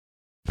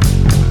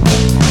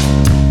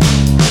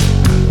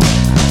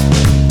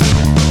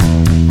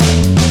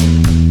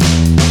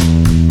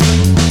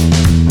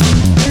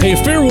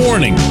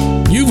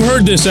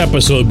heard this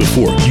episode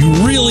before. You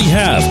really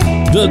have.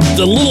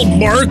 The little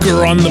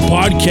marker on the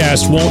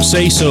podcast won't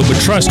say so, but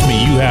trust me,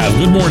 you have.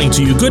 Good morning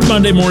to you. Good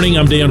Monday morning.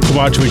 I'm Dejan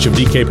Kovacevic of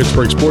DK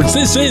Pittsburgh Sports.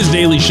 This is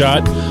Daily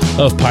Shot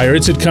of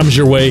Pirates. It comes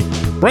your way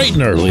bright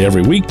and early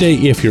every weekday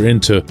if you're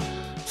into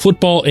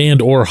football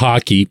and or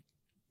hockey.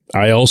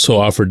 I also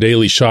offer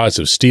daily shots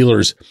of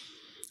Steelers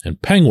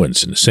and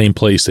Penguins in the same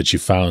place that you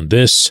found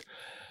this.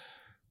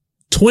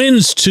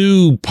 Twins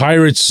 2,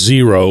 Pirates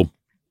 0.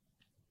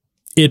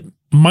 It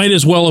might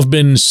as well have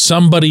been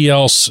somebody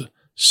else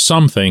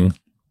something.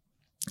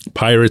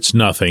 Pirates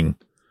nothing.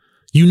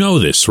 You know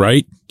this,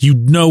 right? You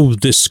know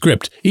this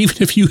script. Even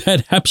if you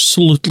had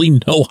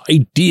absolutely no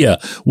idea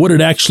what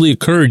had actually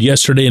occurred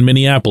yesterday in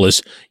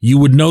Minneapolis, you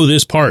would know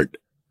this part.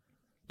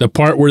 The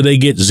part where they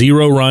get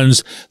 0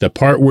 runs, the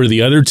part where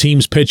the other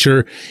team's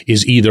pitcher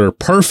is either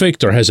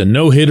perfect or has a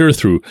no-hitter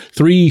through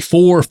 3,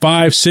 4,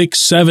 5, 6,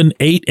 7,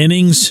 8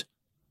 innings.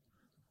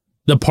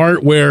 The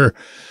part where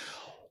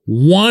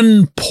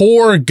one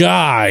poor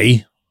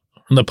guy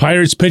on the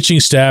Pirates pitching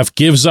staff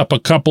gives up a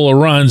couple of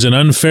runs and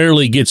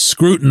unfairly gets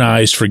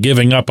scrutinized for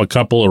giving up a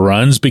couple of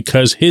runs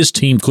because his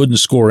team couldn't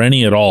score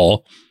any at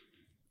all.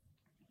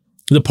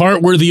 The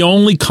part where the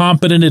only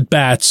competent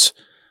at-bats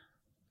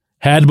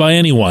had by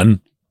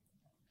anyone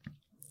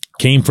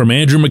came from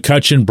Andrew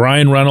McCutchen,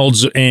 Brian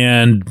Reynolds,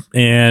 and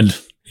them.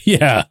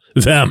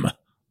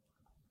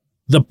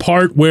 The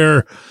part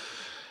where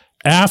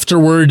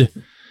afterward,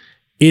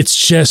 it's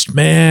just,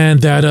 man,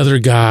 that other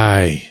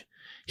guy,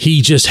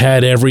 he just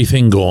had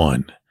everything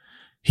going.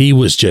 He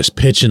was just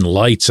pitching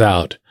lights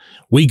out.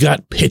 We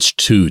got pitched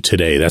to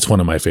today. That's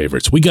one of my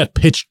favorites. We got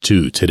pitched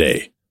to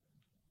today.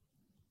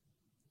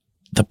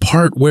 The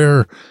part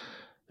where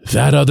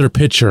that other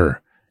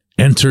pitcher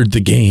entered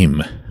the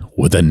game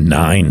with a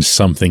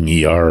 9-something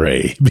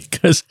ERA,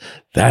 because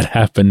that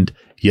happened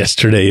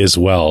yesterday as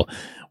well,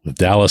 with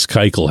Dallas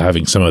Keuchel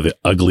having some of the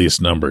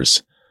ugliest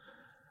numbers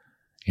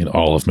in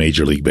all of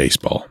Major League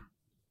Baseball.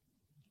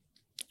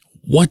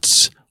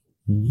 What's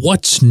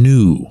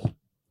new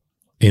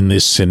in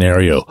this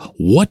scenario?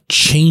 What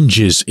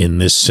changes in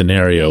this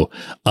scenario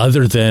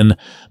other than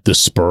the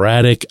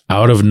sporadic,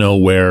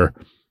 out-of-nowhere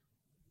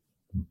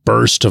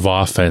burst of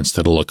offense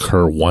that'll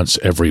occur once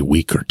every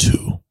week or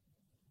two?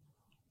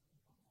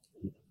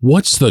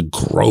 What's the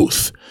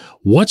growth?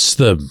 What's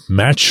the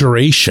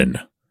maturation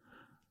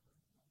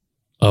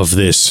of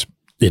this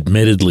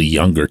admittedly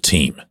younger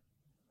team?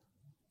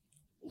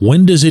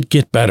 When does it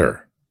get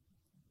better?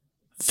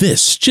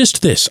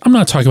 Just this. I'm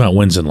not talking about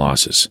wins and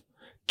losses.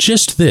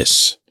 Just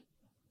this.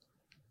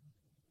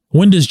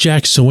 When does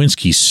Jack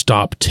Suwinski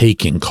stop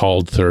taking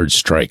called third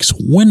strikes?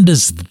 When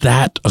does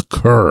that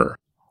occur?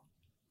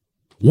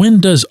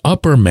 When does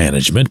upper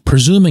management,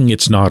 presuming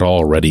it's not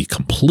already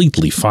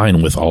completely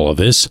fine with all of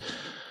this,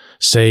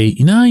 say,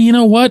 you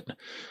know what?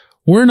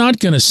 We're not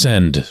going to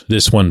send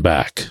this one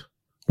back.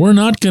 We're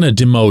not going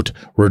to demote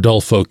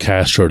Rodolfo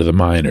Castro to the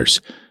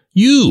minors.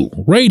 You,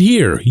 right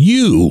here,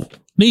 you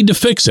need to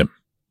fix him.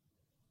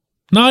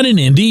 Not in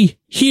Indy,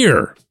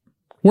 here.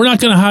 We're not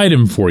going to hide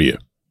him for you.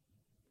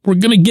 We're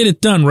going to get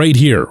it done right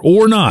here,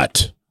 or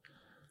not.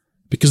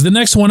 Because the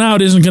next one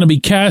out isn't going to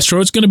be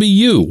Castro, it's going to be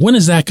you. When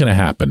is that going to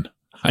happen?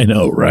 I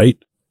know, right?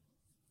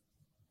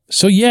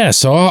 So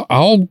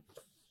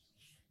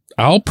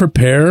I'll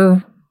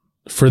prepare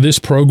for this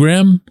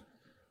program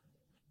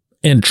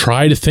and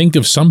try to think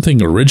of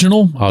something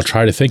original. I'll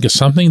try to think of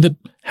something that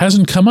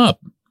hasn't come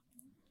up.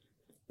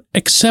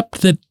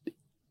 Except that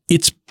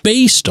it's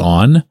based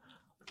on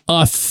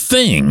a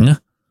thing,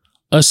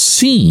 a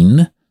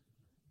scene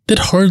that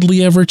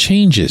hardly ever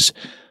changes.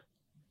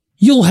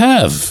 You'll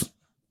have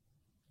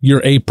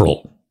your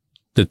April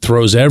that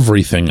throws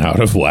everything out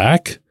of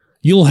whack.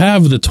 You'll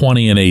have the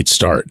 20-8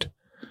 start.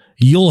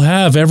 You'll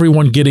have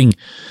everyone getting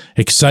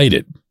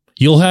excited.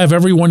 You'll have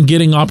everyone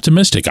getting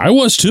optimistic. I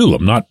was too.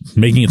 I'm not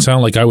making it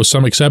sound like I was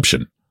some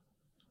exception.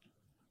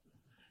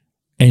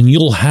 And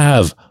you'll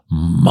have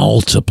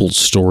multiple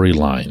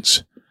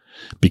storylines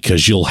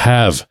because you'll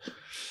have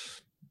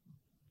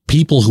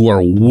people who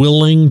are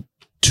willing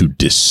to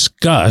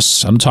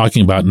discuss, I'm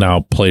talking about now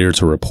player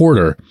to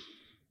reporter,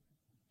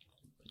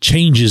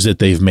 changes that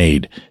they've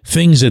made,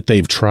 things that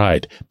they've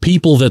tried,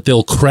 people that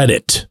they'll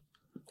credit,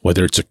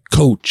 whether it's a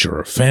coach or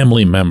a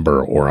family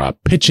member or a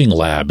pitching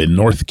lab in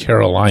North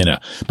Carolina.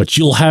 But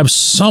you'll have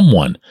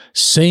someone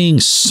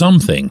saying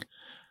something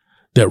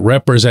that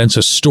represents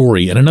a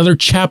story and another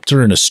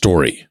chapter in a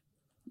story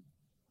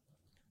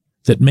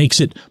that makes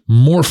it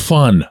more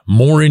fun,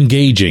 more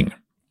engaging.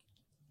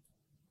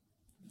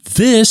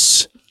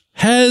 This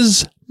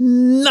has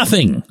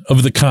nothing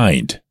of the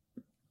kind.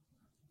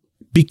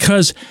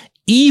 Because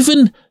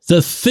even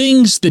the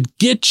things that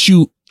get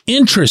you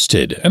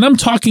interested, and I'm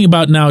talking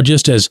about now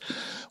just as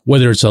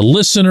whether it's a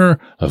listener,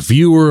 a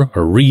viewer,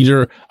 a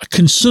reader, a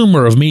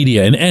consumer of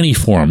media in any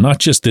form, not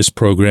just this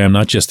program,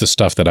 not just the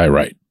stuff that I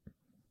write.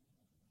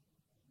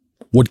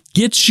 What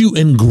gets you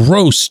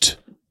engrossed,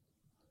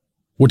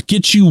 what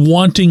gets you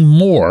wanting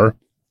more,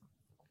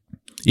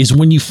 is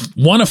when you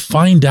want to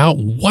find out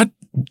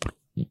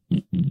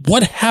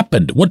What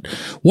happened?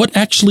 What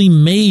actually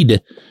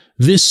made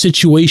this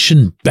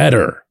situation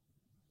better?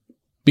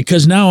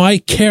 Because now I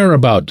care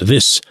about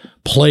this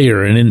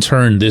player and in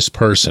turn this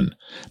person.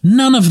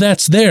 None of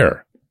that's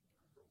there.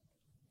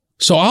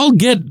 So I'll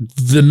get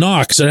the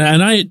knocks,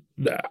 and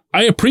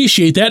I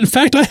appreciate that. In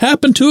fact, I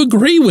happen to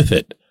agree with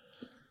it.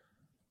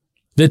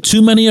 That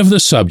too many of the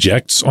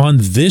subjects on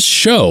this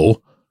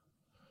show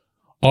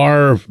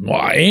are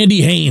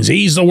Andy Haynes.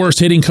 He's the worst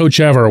hitting coach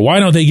ever. Why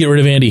don't they get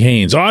rid of Andy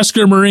Haynes?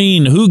 Oscar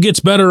Marin. Who gets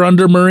better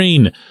under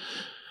Marin?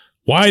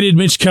 Why did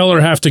Mitch Keller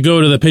have to go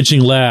to the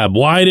pitching lab?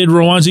 Why did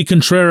Roansy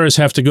Contreras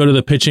have to go to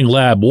the pitching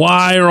lab?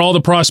 Why are all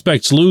the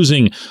prospects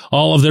losing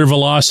all of their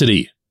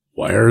velocity?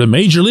 Why are the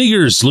major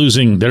leaguers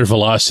losing their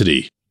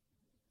velocity?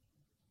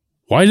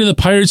 Why do the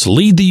Pirates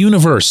lead the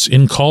universe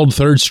in called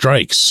third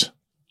strikes?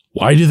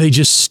 Why do they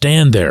just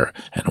stand there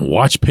and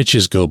watch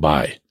pitches go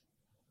by?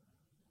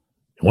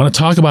 You want to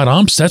talk about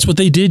umps? That's what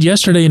they did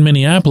yesterday in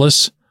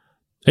Minneapolis.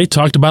 They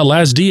talked about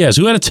Laz Diaz,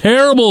 who had a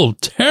terrible,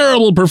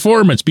 terrible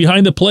performance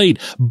behind the plate.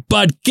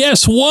 But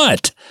guess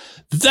what?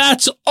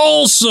 That's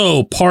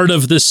also part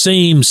of the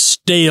same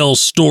stale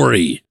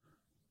story.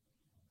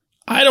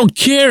 I don't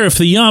care if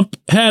the ump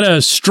had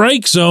a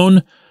strike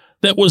zone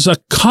that was a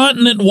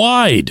continent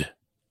wide.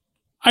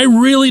 I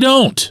really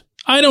don't.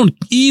 I don't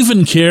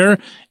even care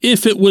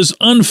if it was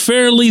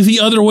unfairly the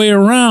other way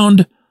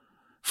around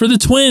for the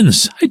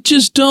Twins. I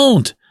just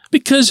don't,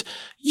 because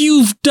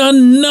you've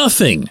done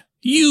nothing.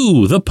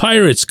 You, the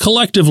Pirates,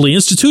 collectively,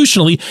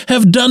 institutionally,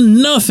 have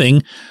done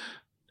nothing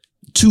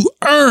to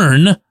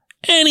earn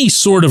any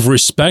sort of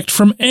respect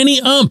from any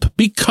ump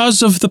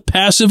because of the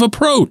passive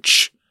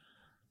approach.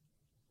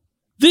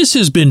 This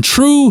has been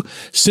true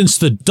since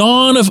the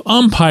dawn of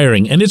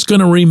umpiring, and it's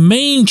going to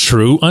remain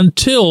true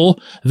until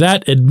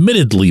that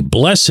admittedly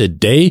blessed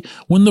day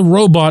when the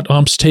robot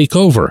umps take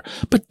over.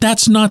 But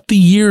that's not the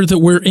year that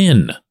we're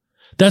in.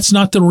 That's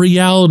not the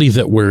reality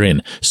that we're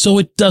in. So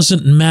it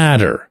doesn't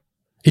matter.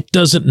 It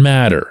doesn't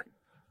matter.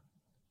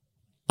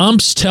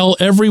 Umps tell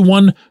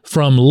everyone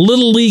from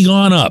Little League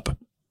on up,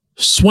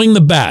 swing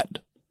the bat.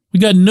 We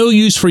got no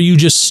use for you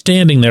just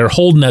standing there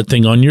holding that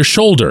thing on your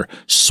shoulder.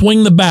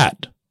 Swing the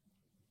bat.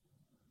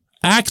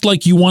 Act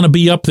like you want to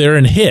be up there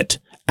and hit.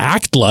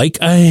 Act like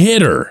a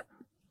hitter.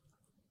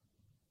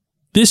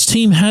 This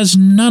team has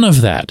none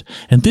of that.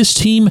 And this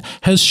team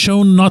has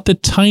shown not the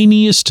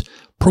tiniest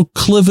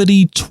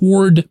proclivity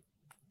toward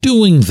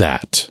doing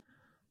that.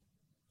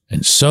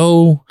 And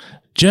so,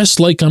 just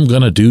like I'm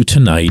going to do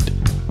tonight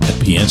at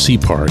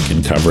PNC Park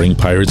in covering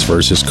Pirates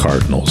versus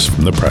Cardinals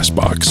from the press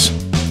box,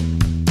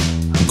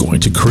 I'm going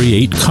to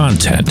create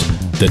content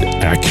that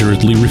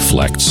accurately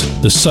reflects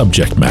the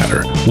subject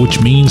matter,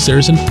 which means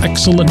there's an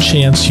excellent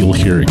chance you'll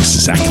hear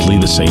exactly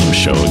the same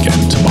show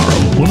again tomorrow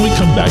when we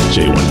come back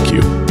to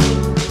J1Q.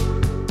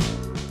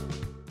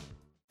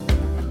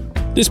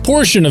 This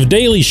portion of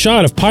Daily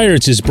Shot of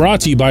Pirates is brought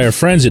to you by our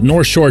friends at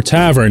North Shore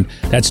Tavern,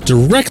 that's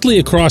directly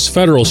across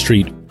Federal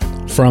Street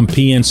from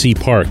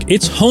PNC Park.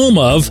 It's home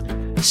of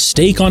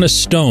Steak on a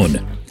Stone,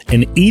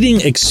 an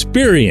eating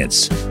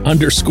experience,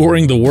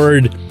 underscoring the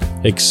word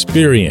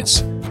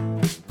experience.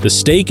 The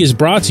steak is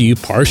brought to you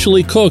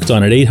partially cooked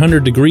on an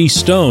 800-degree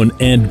stone,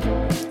 and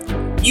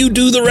you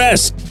do the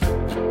rest.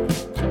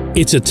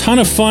 It's a ton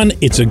of fun,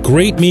 it's a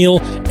great meal,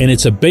 and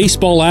it's a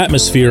baseball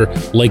atmosphere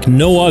like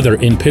no other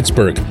in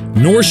Pittsburgh.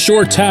 North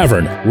Shore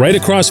Tavern, right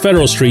across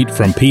Federal Street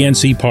from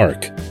PNC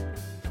Park.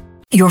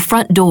 Your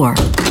front door,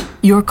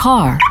 your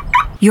car,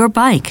 your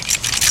bike,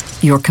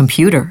 your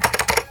computer,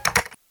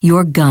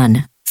 your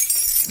gun.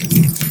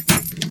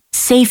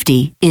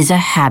 Safety is a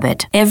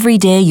habit. Every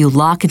day you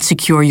lock and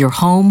secure your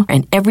home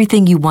and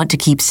everything you want to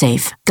keep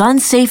safe. Gun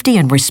safety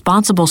and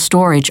responsible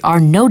storage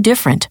are no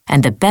different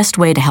and the best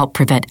way to help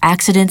prevent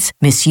accidents,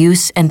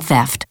 misuse, and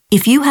theft.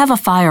 If you have a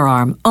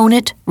firearm, own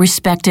it,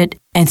 respect it,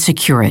 and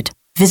secure it.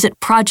 Visit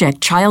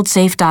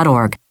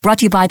ProjectChildSafe.org. Brought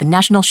to you by the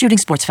National Shooting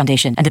Sports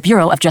Foundation and the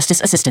Bureau of Justice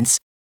Assistance.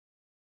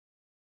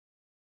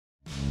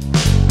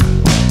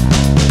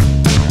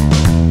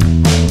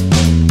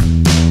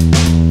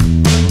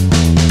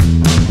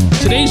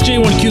 Today's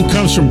J1Q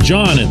comes from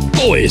John, and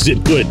boy, is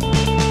it good.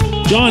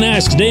 John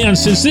asks, Dan,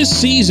 since this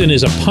season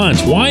is a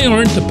punt, why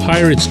aren't the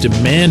Pirates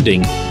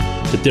demanding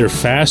that their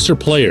faster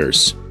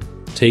players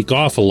take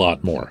off a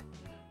lot more?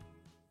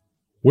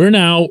 We're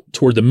now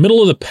toward the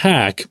middle of the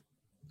pack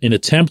in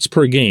attempts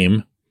per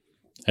game,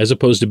 as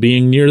opposed to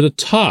being near the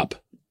top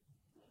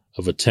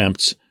of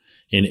attempts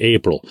in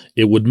April.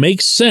 It would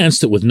make sense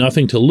that with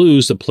nothing to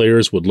lose, the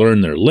players would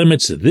learn their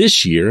limits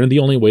this year, and the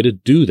only way to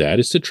do that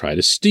is to try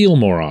to steal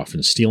more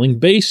often. Stealing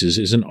bases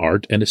is an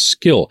art and a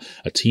skill.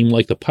 A team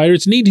like the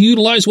Pirates need to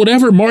utilize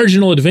whatever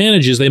marginal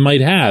advantages they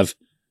might have,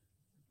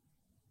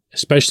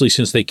 especially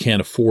since they can't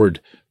afford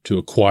to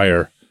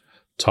acquire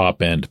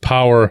top-end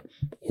power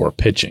or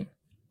pitching.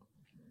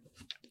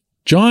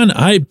 John,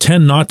 I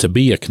tend not to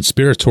be a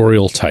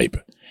conspiratorial type.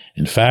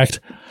 In fact,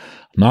 I'm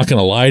not going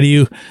to lie to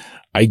you,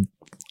 I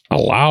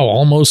allow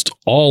almost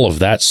all of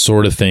that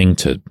sort of thing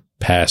to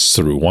pass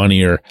through one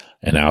ear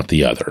and out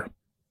the other.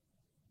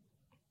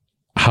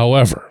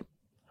 However,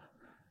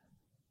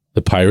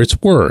 the Pirates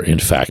were, in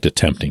fact,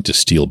 attempting to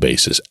steal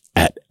bases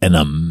at an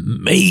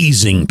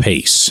amazing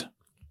pace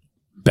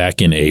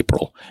back in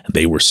April.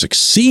 They were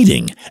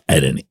succeeding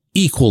at an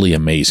equally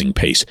amazing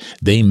pace.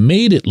 They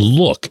made it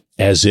look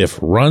as if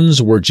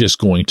runs were just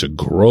going to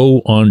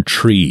grow on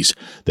trees,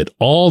 that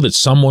all that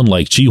someone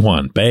like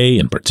Ji-hwan Bae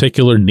in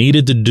particular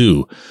needed to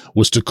do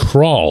was to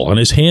crawl on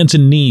his hands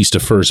and knees to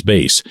first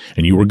base,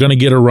 and you were going to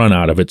get a run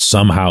out of it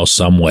somehow,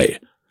 some way.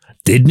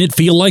 Didn't it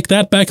feel like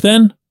that back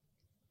then?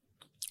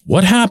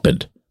 What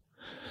happened?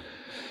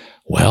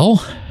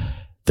 Well,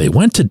 they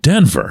went to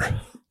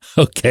Denver.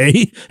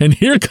 Okay, and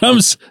here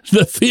comes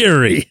the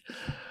theory.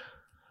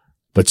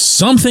 But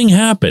something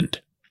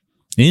happened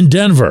in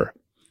Denver.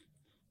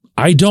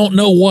 I don't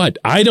know what.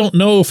 I don't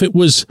know if it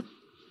was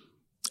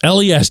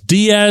Elias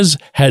Diaz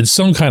had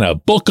some kind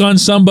of book on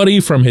somebody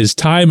from his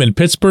time in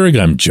Pittsburgh.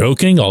 I'm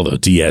joking, although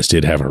Diaz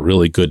did have a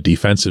really good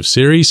defensive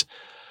series.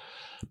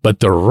 But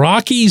the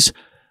Rockies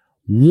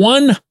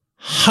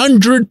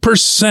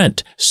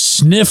 100%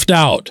 sniffed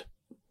out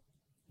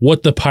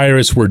what the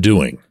Pirates were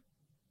doing.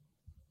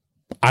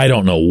 I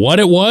don't know what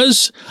it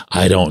was.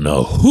 I don't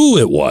know who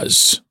it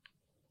was.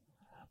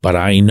 But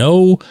I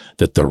know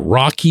that the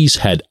Rockies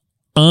had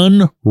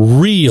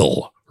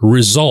unreal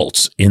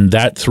results in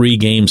that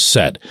 3-game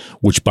set,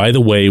 which, by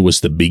the way, was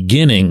the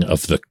beginning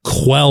of the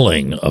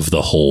quelling of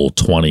the whole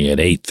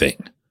 20-8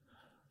 thing.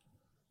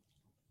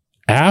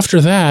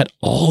 After that,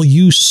 all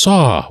you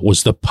saw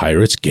was the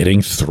Pirates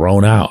getting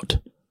thrown out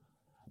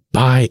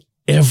by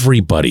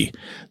everybody.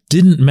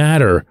 Didn't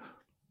matter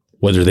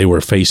whether they were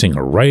facing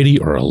a righty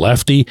or a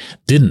lefty.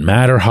 Didn't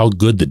matter how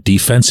good the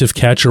defensive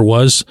catcher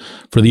was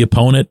for the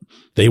opponent.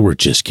 They were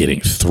just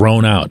getting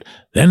thrown out.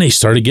 Then they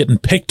started getting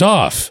picked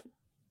off.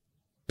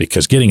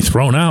 Because getting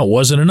thrown out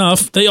wasn't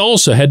enough, they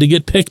also had to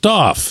get picked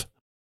off.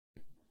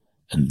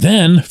 And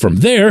then, from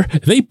there,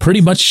 they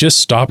pretty much just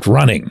stopped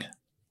running.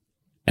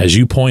 As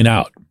you point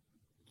out.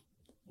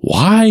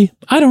 Why?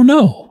 I don't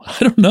know.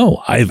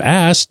 I've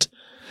asked.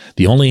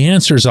 The only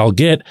answers I'll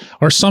get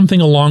are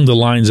something along the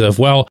lines of,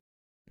 well,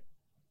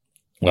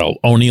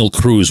 O'Neal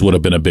Cruz would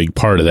have been a big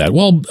part of that.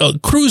 Well,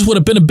 Cruz would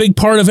have been a big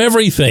part of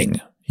everything.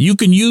 You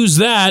can use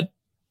that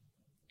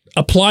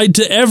applied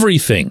to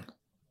everything.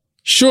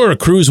 Sure,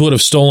 Cruz would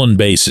have stolen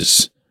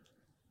bases.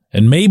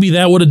 And maybe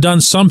that would have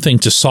done something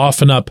to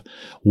soften up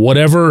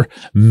whatever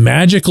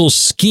magical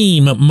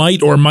scheme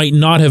might or might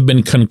not have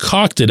been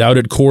concocted out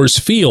at Coors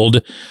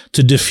Field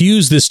to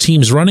diffuse this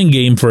team's running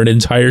game for an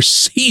entire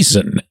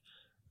season.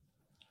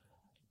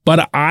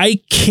 But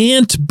I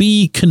can't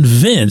be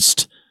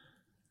convinced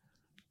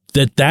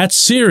that that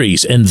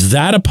series and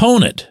that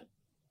opponent,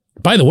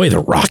 by the way, the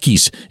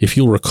Rockies, if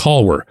you'll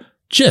recall, were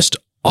just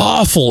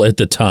awful at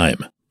the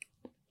time.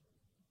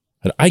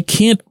 But I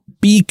can't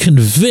be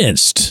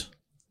convinced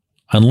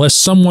unless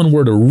someone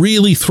were to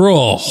really throw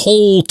a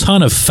whole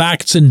ton of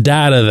facts and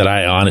data that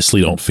I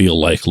honestly don't feel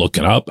like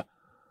looking up,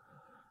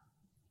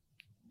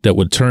 that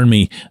would turn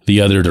me the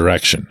other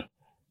direction.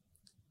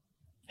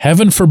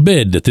 Heaven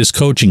forbid that this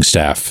coaching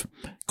staff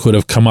could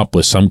have come up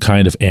with some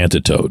kind of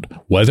antidote,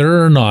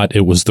 whether or not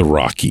it was the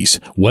Rockies,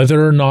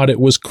 whether or not it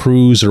was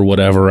Cruz or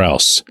whatever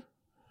else,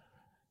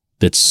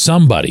 that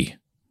somebody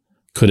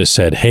could have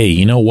said, hey,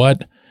 you know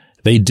what?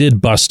 They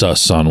did bust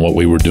us on what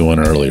we were doing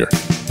earlier,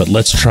 but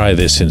let's try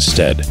this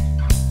instead.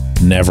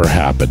 Never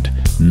happened.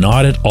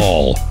 Not at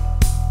all.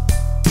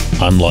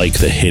 Unlike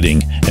the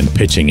hitting and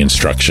pitching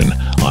instruction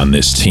on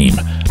this team.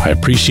 I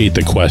appreciate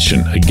the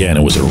question. Again,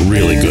 it was a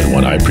really good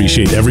one. I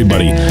appreciate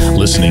everybody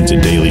listening to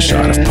Daily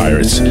Shot of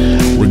Pirates.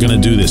 We're going to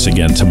do this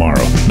again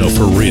tomorrow. No,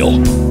 for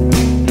real.